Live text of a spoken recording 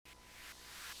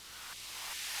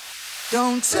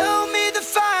Don't tell me the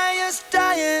fire's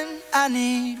dying. I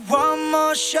need one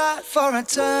more shot before I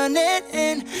turn it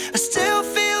in. I still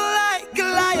feel like a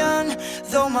lion,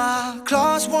 though my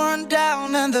claws worn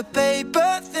down and the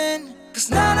paper thin. 'Cause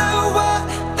none of what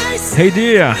they say. Hey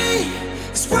dear,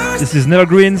 this is Nell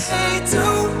Greens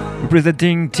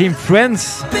representing Team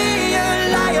Friends. Be a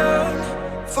lion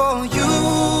for you.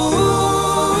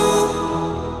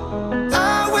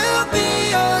 I will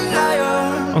be a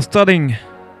lion. I'm starting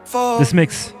this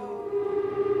mix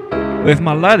with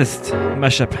my latest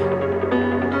mashup.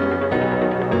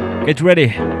 Get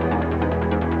ready.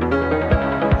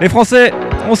 Les Français,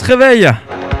 on se réveille.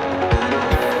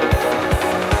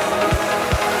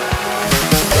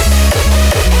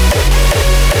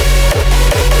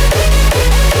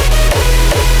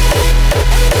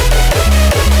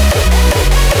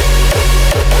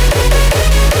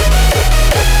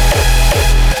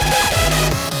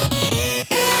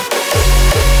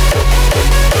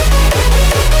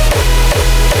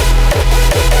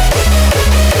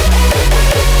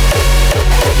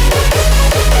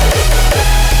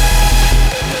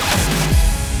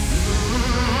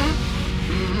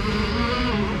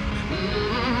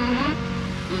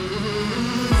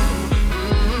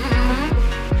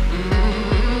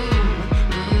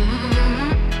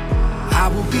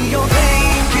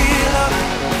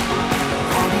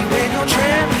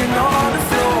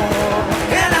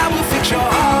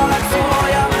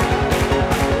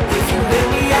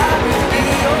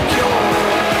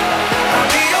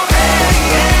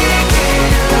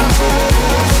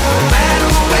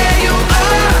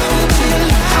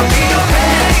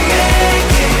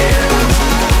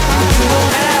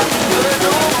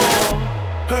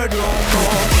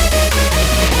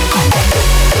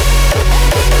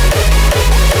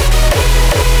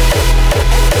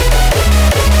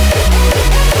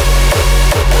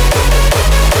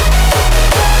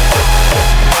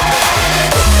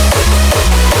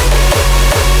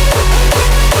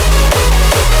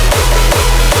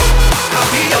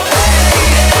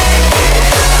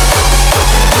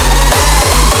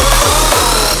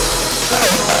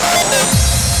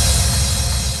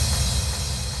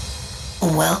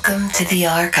 To the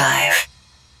archive.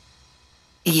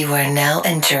 You are now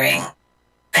entering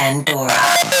Pandora.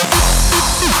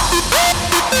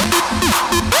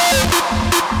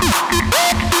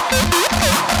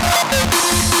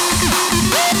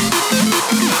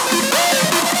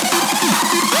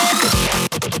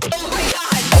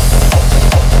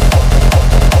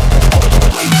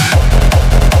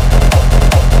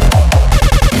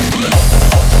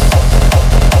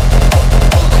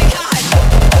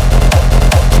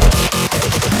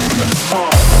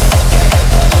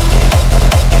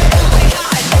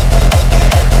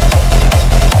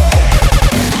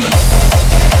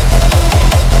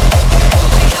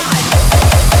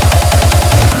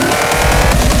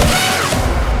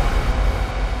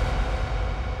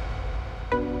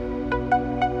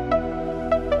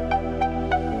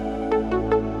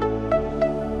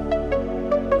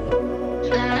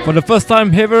 For the first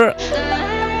time ever,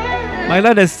 my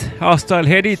latest hardstyle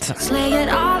Hate It. Slay it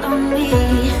all on me.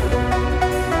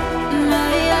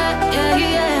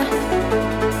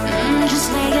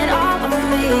 Just lay it all on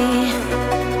me.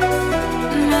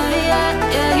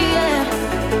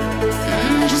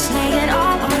 Just lay it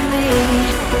all on me.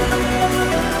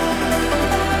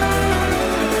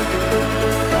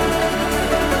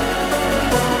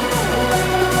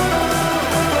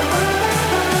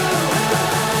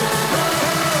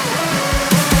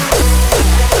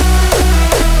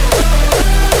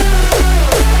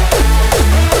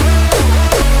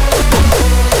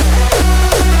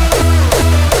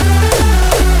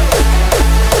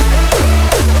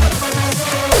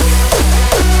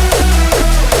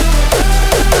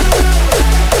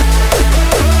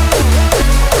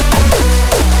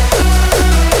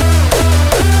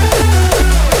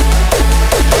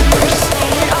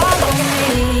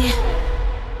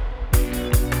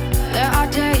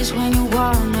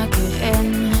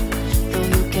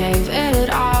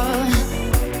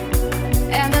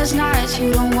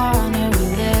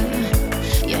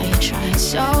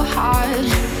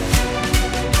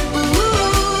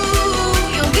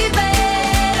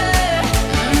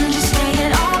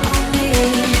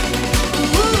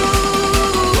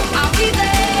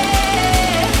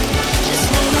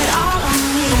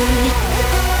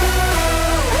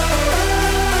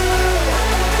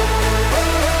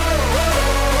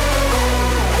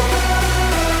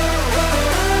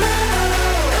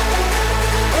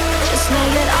 Just lay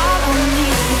it all on me.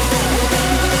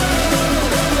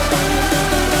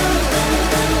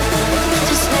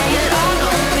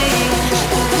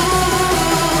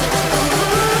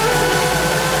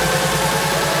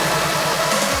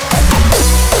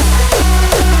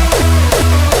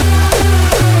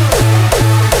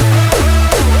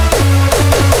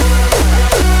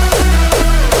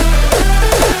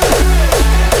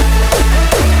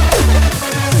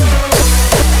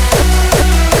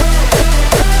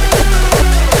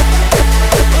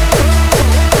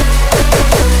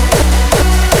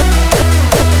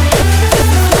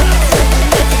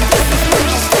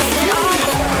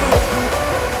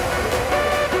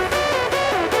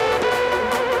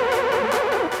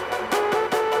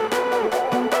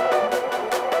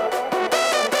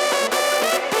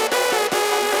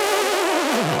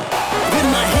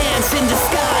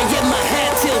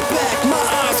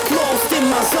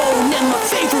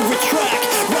 favorite track.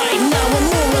 Right now I'm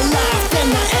more alive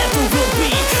than I ever will be.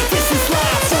 This is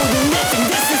life for the living.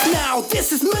 This is now.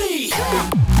 This is me.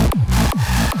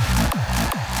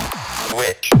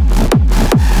 Rich.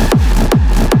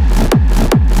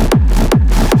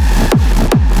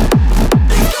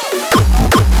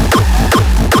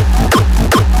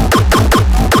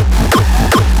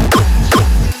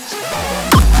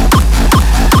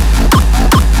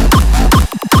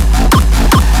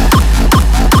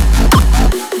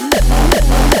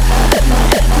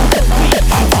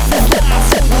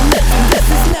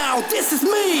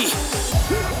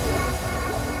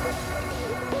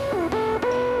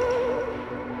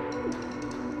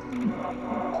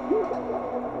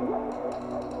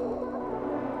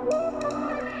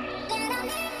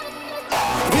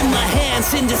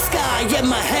 In the sky and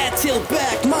my head tilted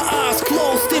back, my eyes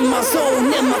closed in my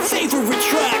zone and my favorite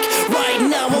track. Right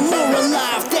now I'm more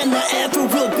alive than I ever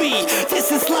will be. This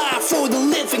is life for the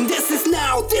living. This is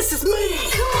now. This is me.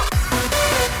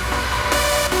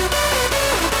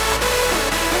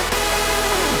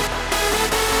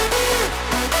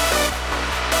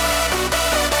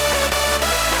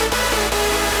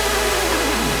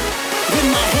 With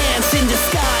my hands in the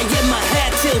sky and my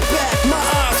head tilted back, my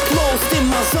eyes closed in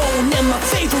my zone and my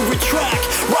favorite track.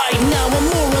 Right now I'm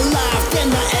more alive than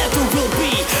I ever will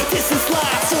be. This is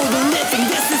life for the living.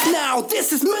 This is now.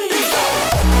 This is me.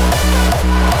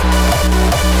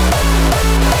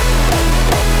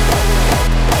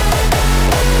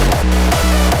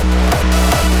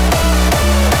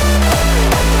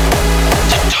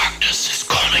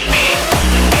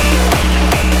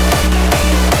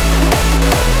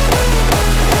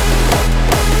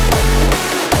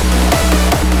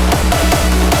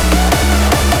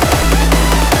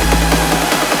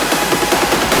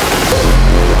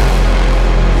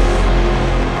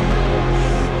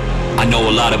 I know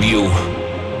a lot of you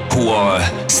who are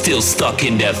still stuck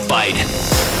in that fight.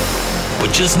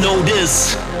 But just know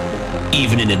this,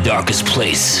 even in the darkest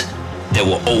place, there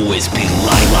will always be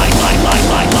light.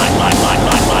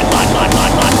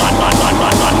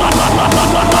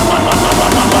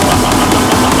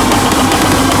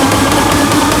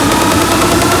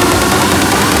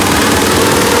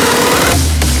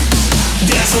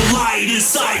 There's a light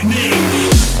inside me.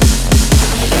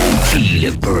 Feel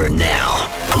it burn now.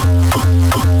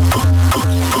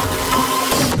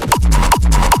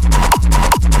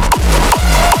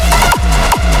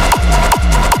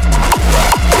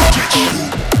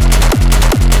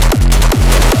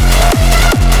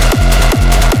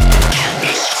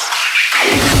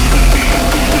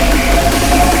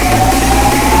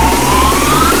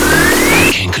 I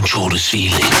can't control this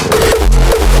feeling.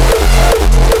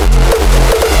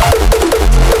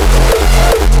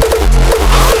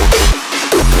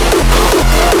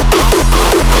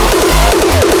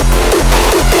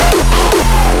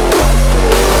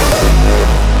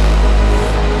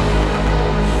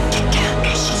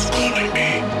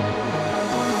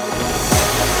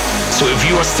 So if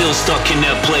you are still stuck in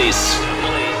that place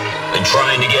and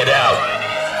trying to get out,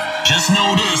 just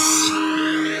know this,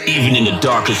 even in the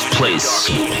darkest place,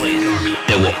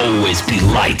 there will always be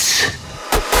light.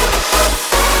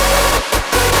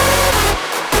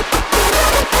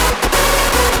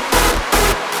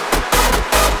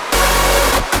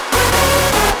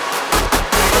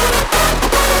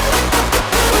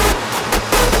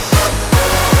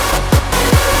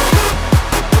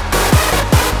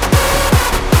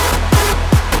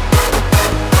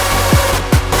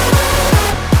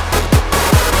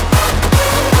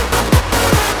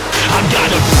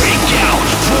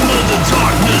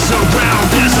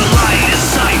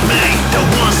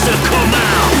 Come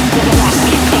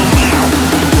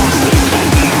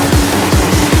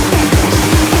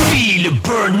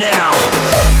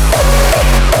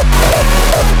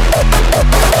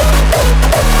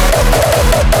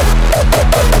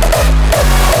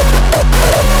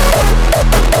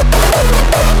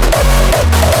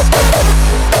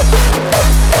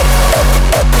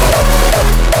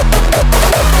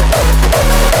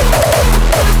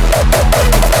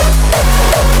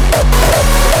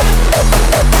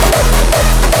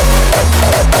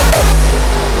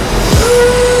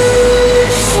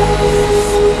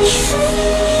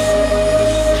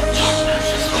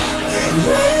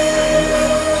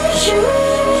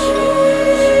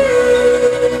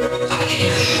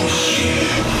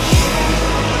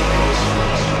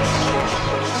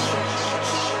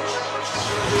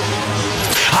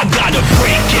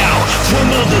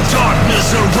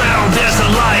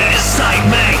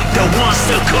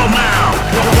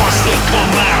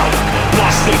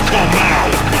out.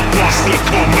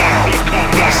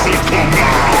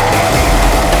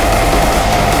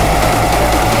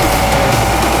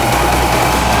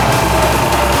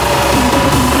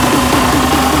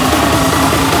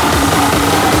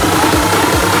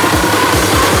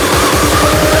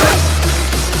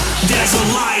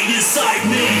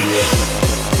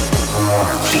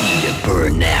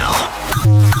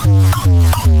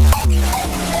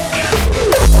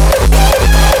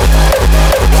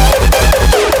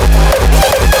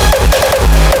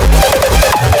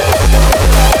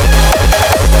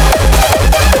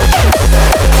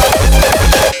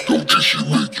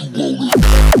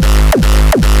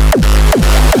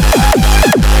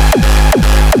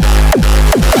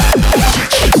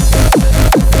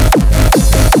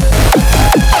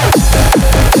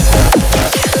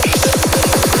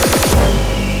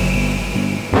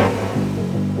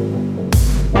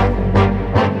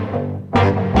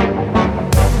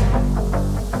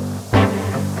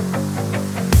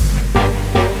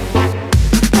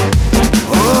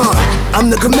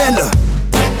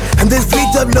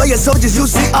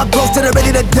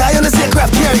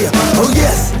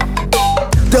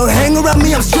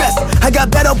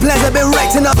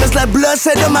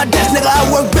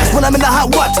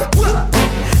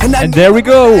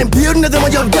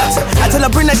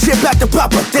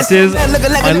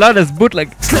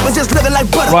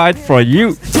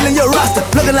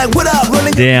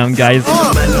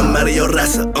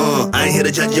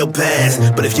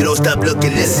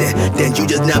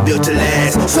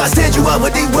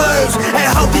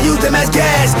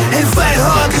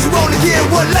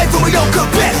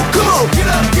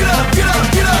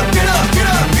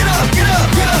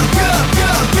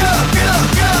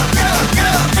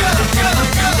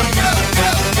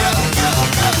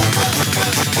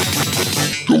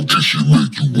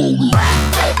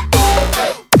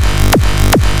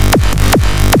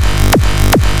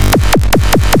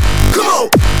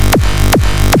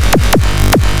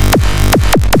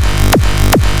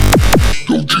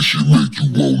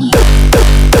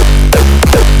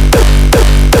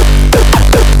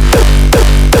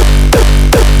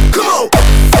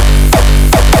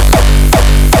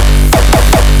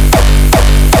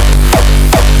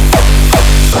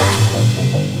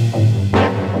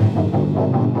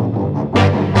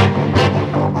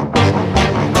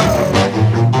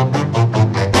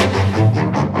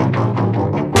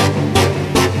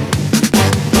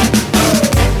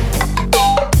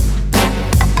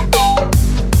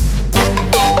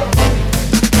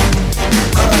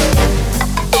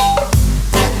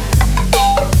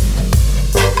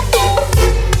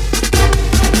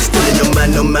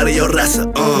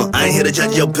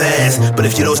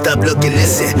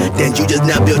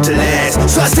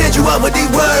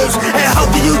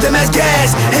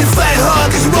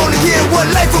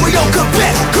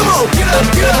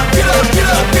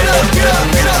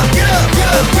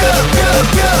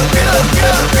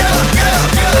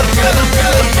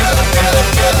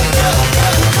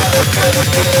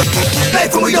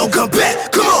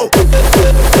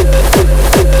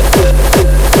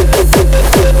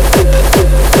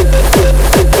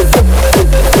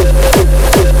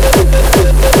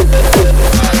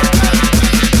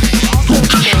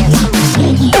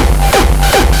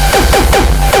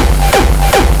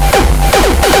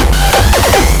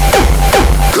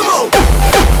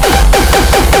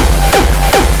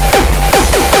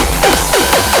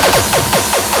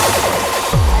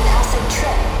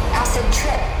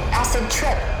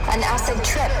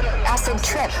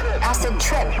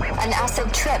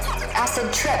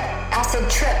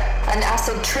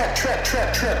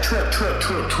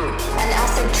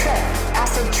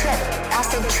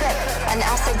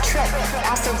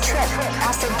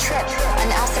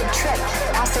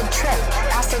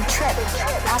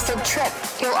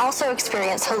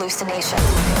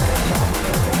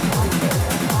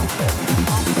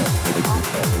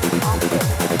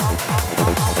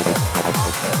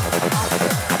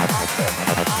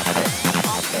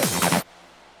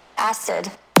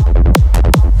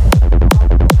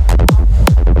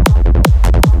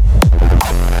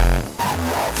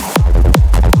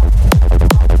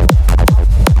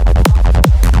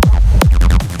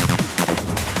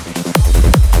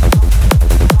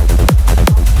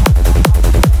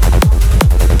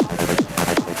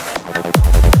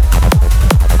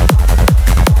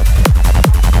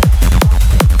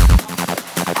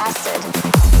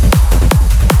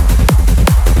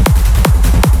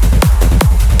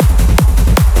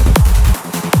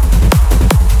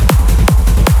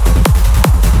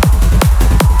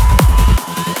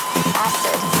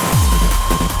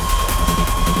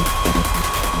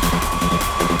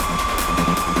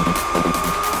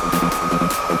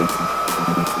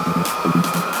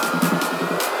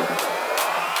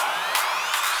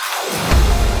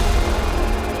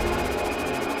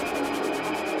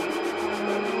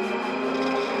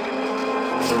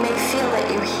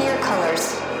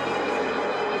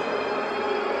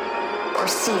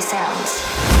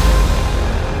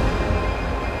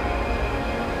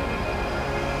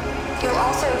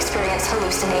 experience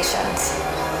hallucinations.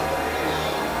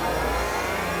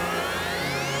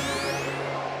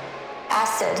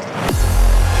 Acid.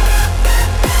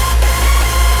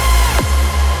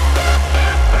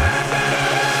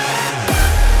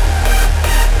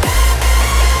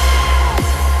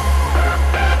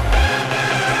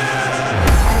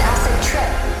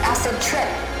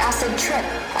 Acid trip,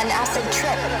 an acid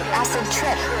trip, acid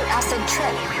trip, acid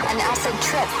trip, an acid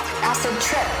trip, acid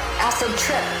trip, acid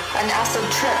trip, an acid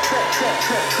trip, trip, trip,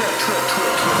 trip, trip, trip, trip,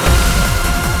 trip.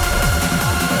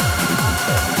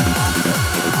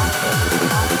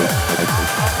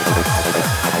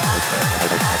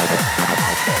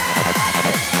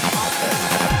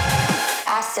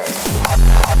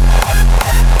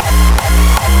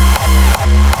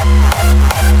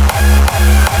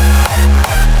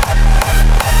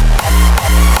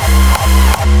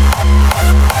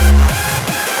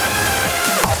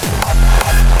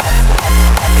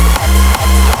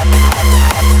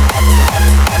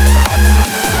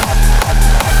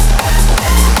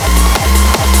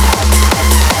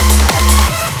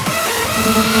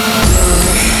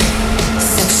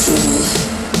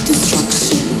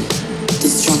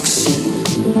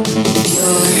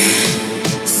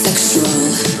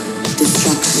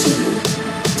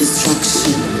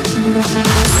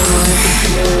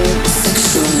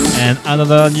 And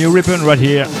another new ribbon right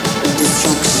here.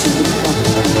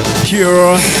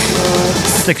 Pure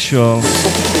sexual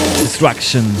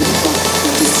destruction.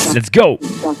 Let's go!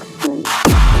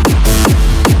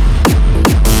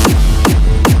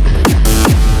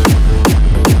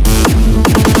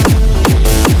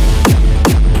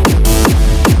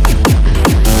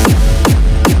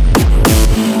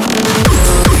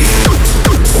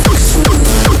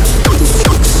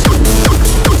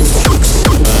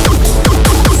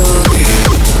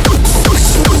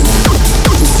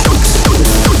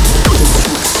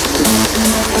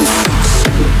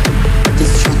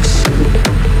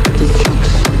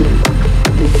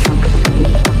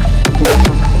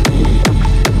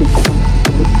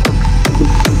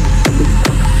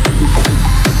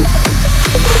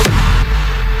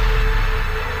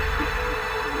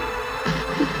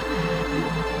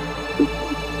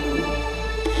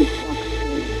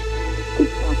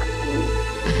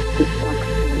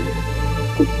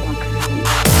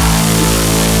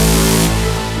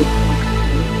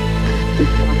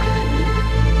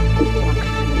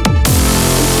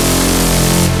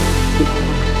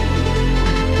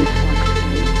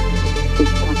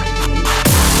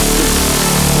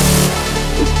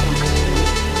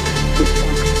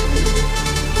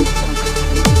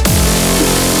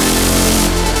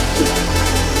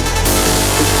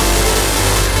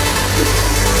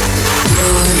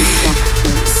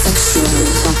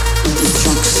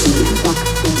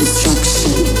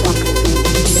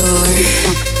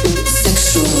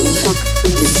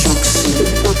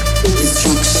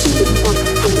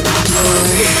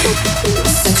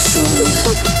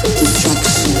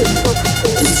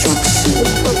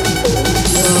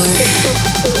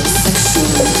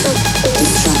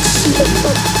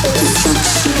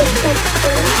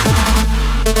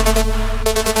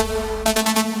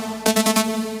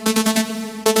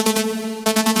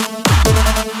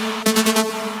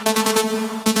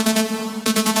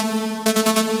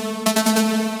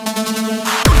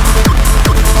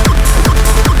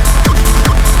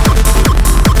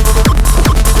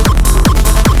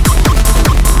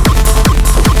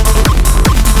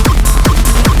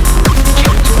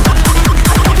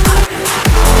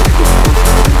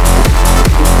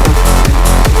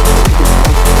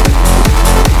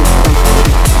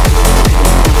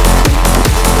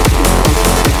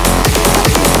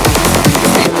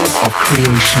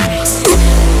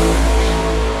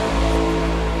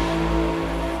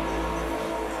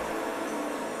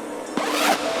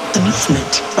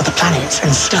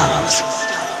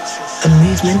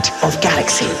 Of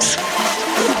galaxies,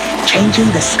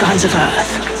 changing the skies of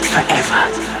Earth forever.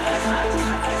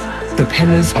 The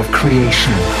pillars of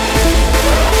creation.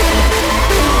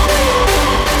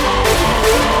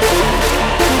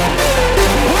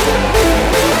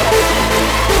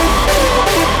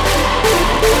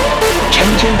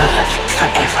 Changing Earth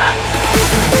forever.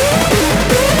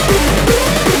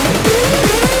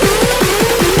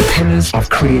 The pillars of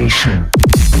creation.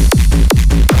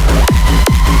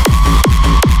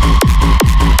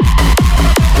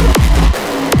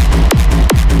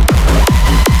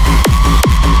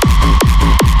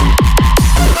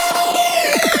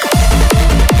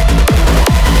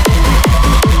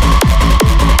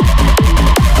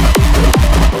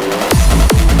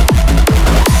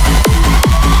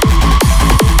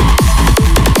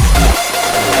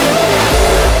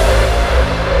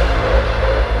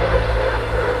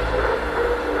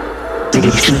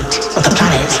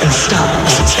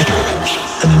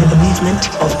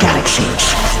 movement of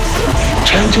galaxies,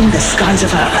 changing the skies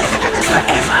of Earth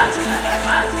forever.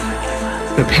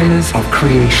 The pillars of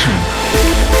creation.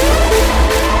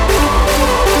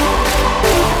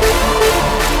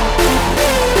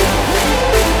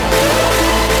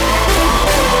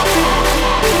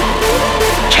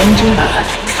 Changing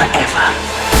Earth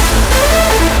forever.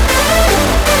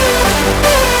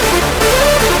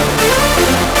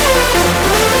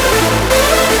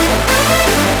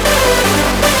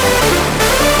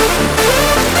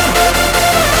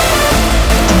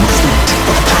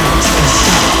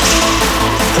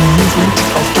 The movement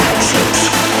of galaxies,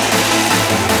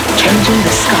 changing the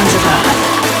skies of Earth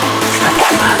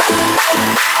forever.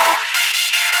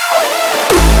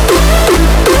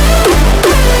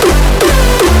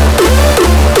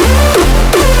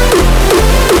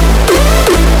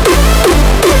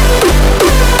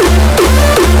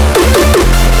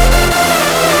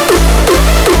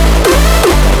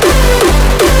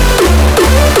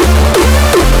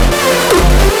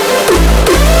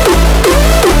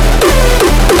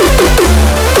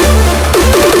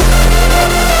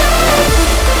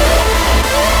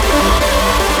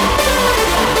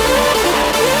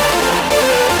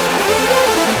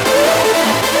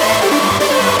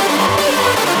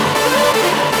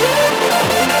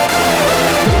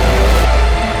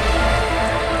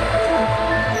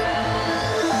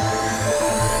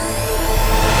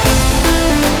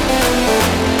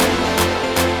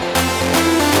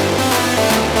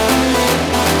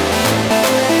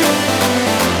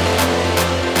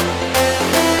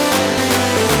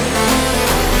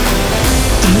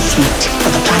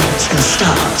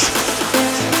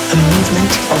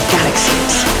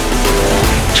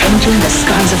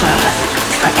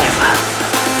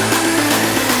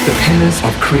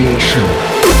 Of creation.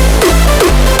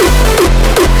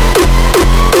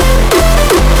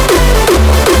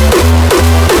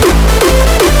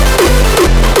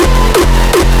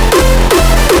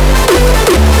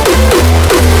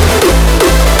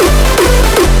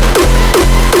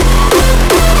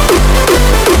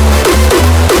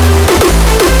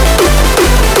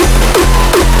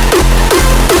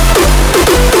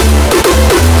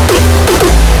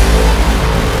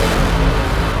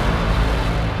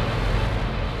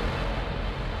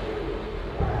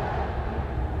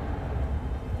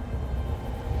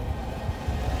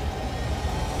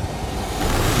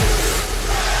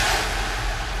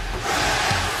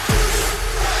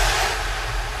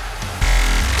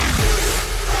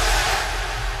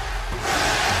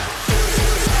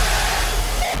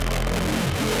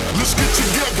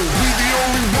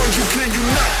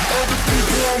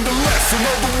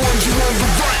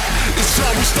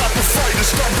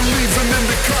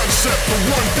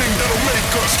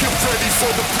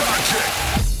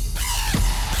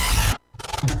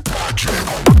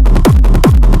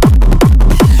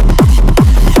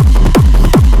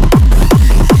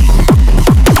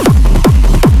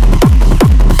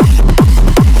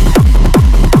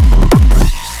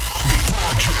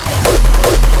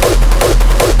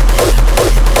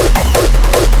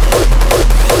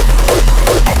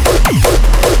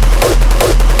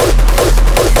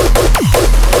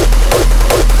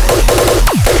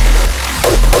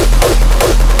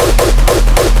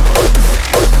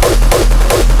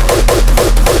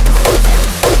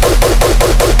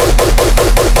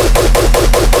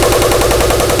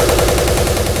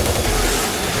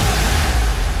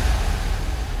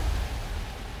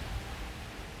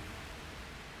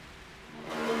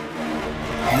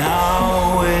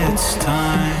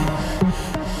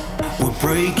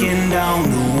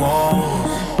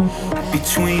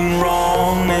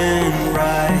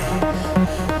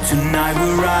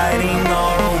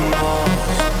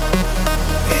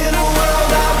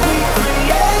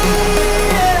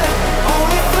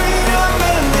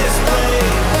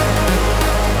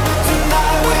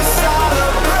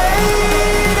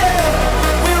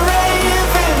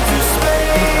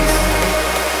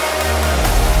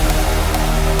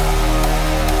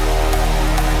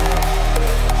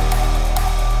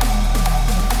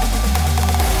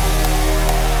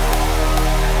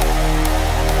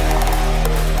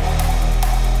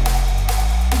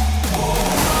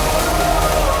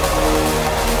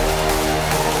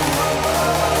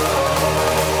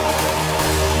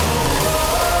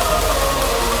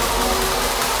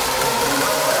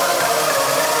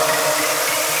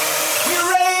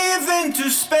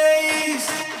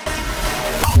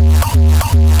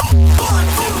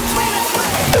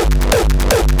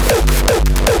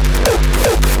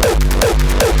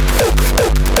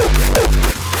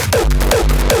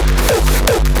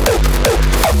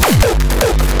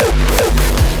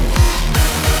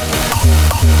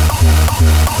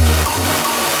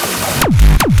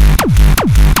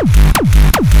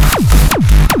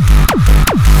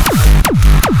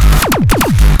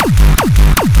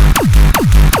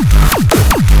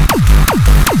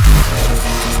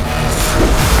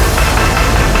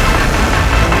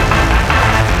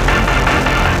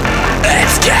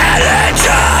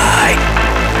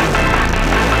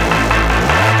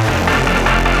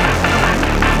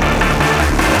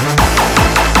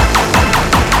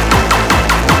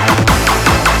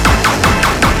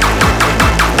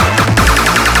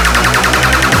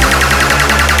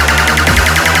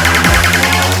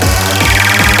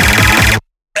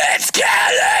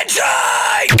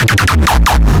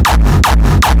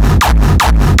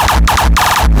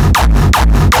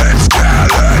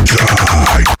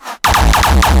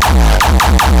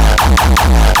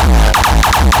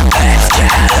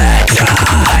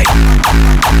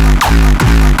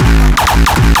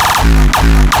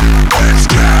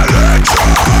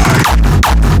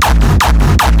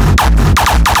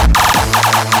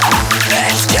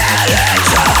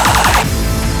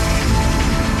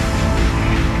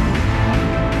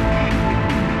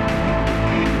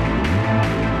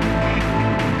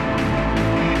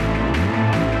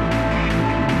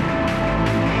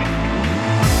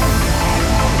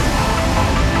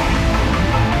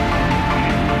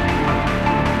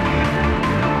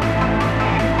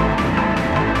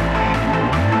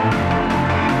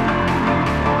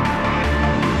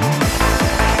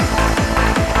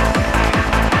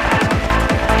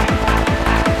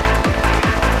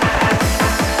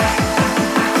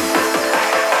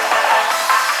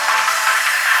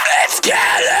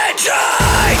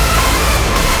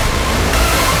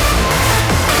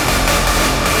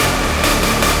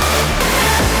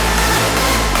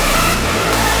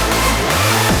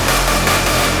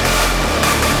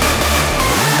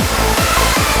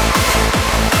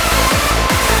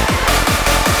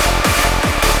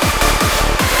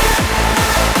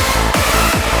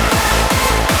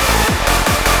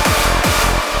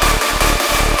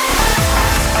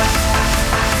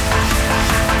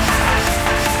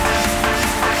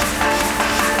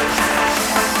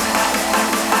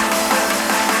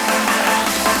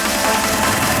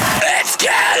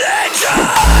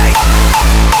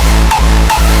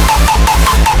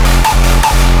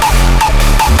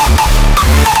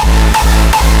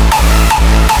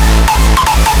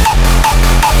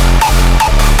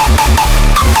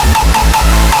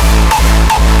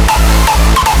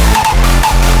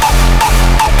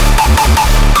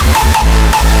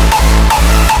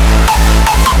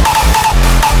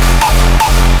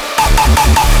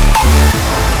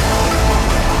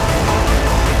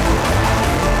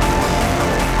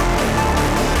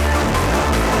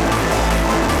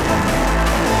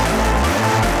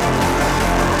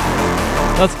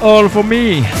 That's all for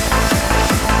me.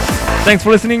 Thanks for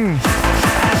listening.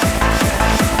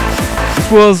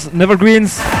 It was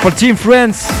Nevergreens for Team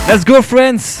France. Let's go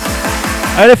France.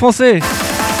 Allez les Français.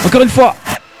 Encore une fois.